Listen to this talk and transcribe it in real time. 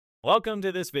Welcome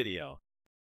to this video.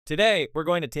 Today, we're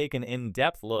going to take an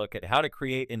in-depth look at how to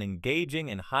create an engaging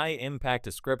and high-impact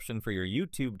description for your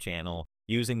YouTube channel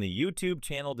using the YouTube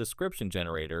Channel Description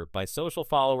Generator by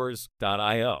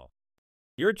socialfollowers.io.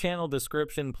 Your channel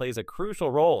description plays a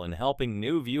crucial role in helping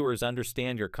new viewers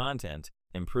understand your content,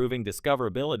 improving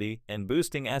discoverability, and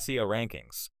boosting SEO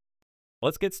rankings.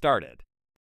 Let's get started.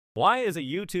 Why is a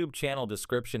YouTube channel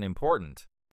description important?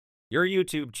 Your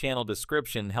YouTube channel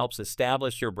description helps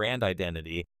establish your brand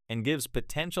identity and gives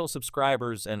potential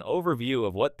subscribers an overview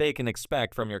of what they can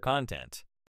expect from your content.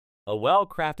 A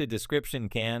well-crafted description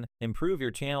can improve your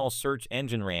channel's search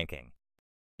engine ranking,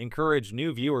 encourage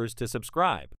new viewers to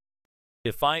subscribe,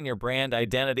 define your brand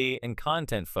identity and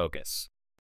content focus,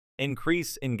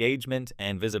 increase engagement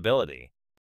and visibility.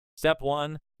 Step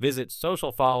 1. Visit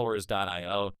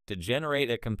socialfollowers.io to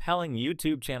generate a compelling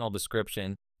YouTube channel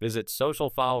description. Visit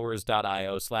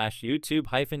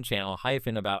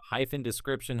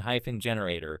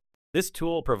socialfollowers.io/YouTube-channel-about-description-generator. This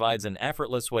tool provides an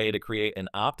effortless way to create an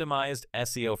optimized,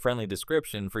 SEO-friendly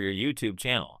description for your YouTube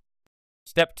channel.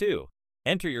 Step 2.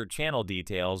 Enter your channel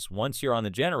details. Once you're on the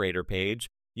generator page,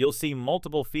 you'll see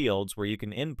multiple fields where you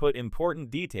can input important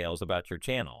details about your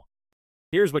channel.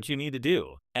 Here's what you need to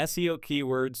do. SEO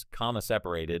keywords, comma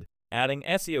separated. Adding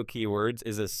SEO keywords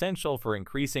is essential for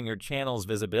increasing your channel's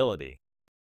visibility.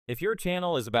 If your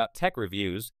channel is about tech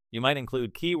reviews, you might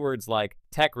include keywords like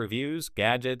tech reviews,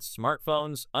 gadgets,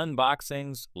 smartphones,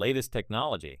 unboxings, latest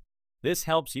technology. This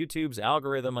helps YouTube's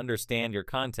algorithm understand your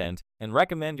content and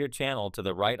recommend your channel to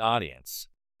the right audience.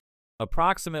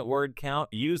 Approximate word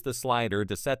count. Use the slider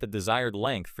to set the desired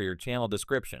length for your channel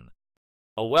description.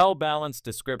 A well-balanced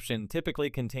description typically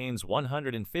contains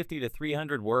 150 to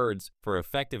 300 words for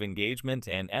effective engagement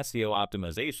and SEO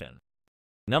optimization.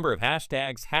 Number of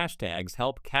hashtags. Hashtags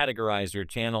help categorize your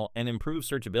channel and improve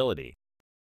searchability.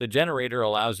 The generator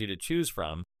allows you to choose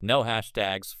from no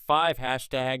hashtags, 5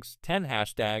 hashtags, 10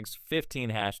 hashtags, 15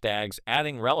 hashtags.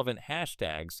 Adding relevant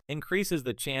hashtags increases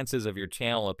the chances of your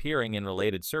channel appearing in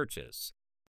related searches.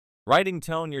 Writing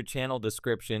tone. Your channel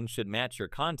description should match your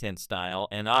content style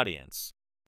and audience.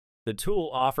 The tool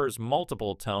offers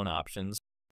multiple tone options.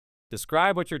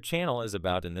 Describe what your channel is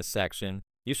about. In this section,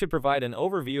 you should provide an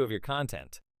overview of your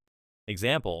content.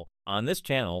 Example, on this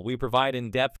channel, we provide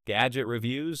in-depth gadget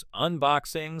reviews,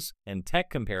 unboxings, and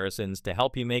tech comparisons to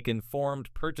help you make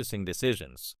informed purchasing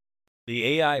decisions.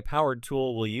 The AI-powered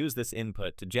tool will use this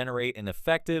input to generate an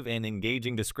effective and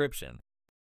engaging description.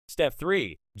 Step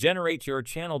 3. Generate your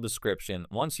channel description.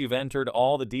 Once you've entered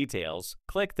all the details,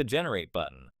 click the Generate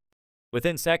button.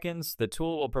 Within seconds, the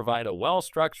tool will provide a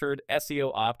well-structured,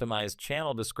 SEO-optimized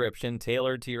channel description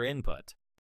tailored to your input.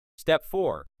 Step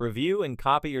 4. Review and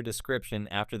copy your description.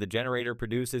 After the generator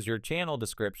produces your channel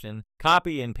description,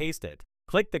 copy and paste it.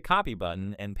 Click the Copy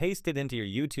button and paste it into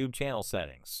your YouTube channel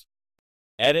settings.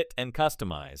 Edit and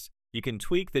customize. You can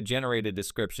tweak the generated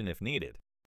description if needed.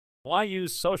 Why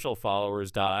use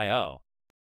socialfollowers.io?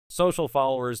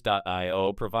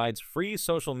 Socialfollowers.io provides free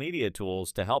social media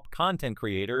tools to help content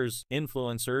creators,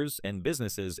 influencers, and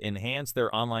businesses enhance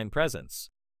their online presence.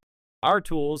 Our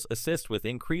tools assist with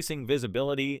increasing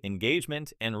visibility,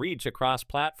 engagement, and reach across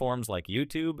platforms like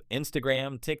YouTube,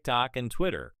 Instagram, TikTok, and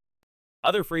Twitter.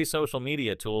 Other free social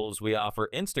media tools. We offer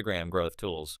Instagram growth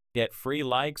tools. Get free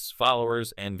likes,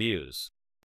 followers, and views.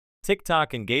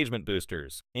 TikTok engagement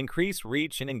boosters. Increase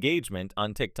reach and engagement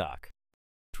on TikTok.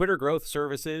 Twitter growth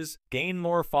services. Gain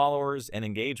more followers and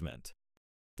engagement.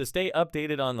 To stay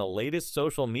updated on the latest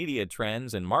social media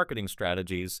trends and marketing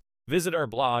strategies, visit our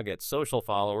blog at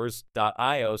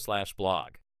socialfollowers.io/blog.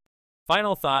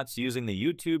 Final thoughts. Using the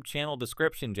YouTube Channel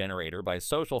Description Generator by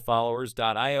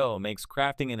socialfollowers.io makes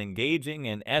crafting an engaging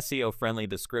and SEO-friendly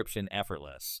description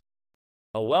effortless.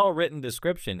 A well-written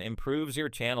description improves your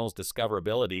channel's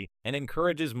discoverability and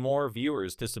encourages more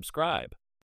viewers to subscribe.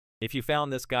 If you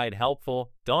found this guide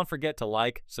helpful, don't forget to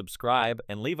like, subscribe,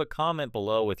 and leave a comment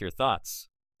below with your thoughts.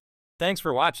 Thanks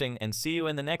for watching, and see you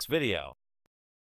in the next video.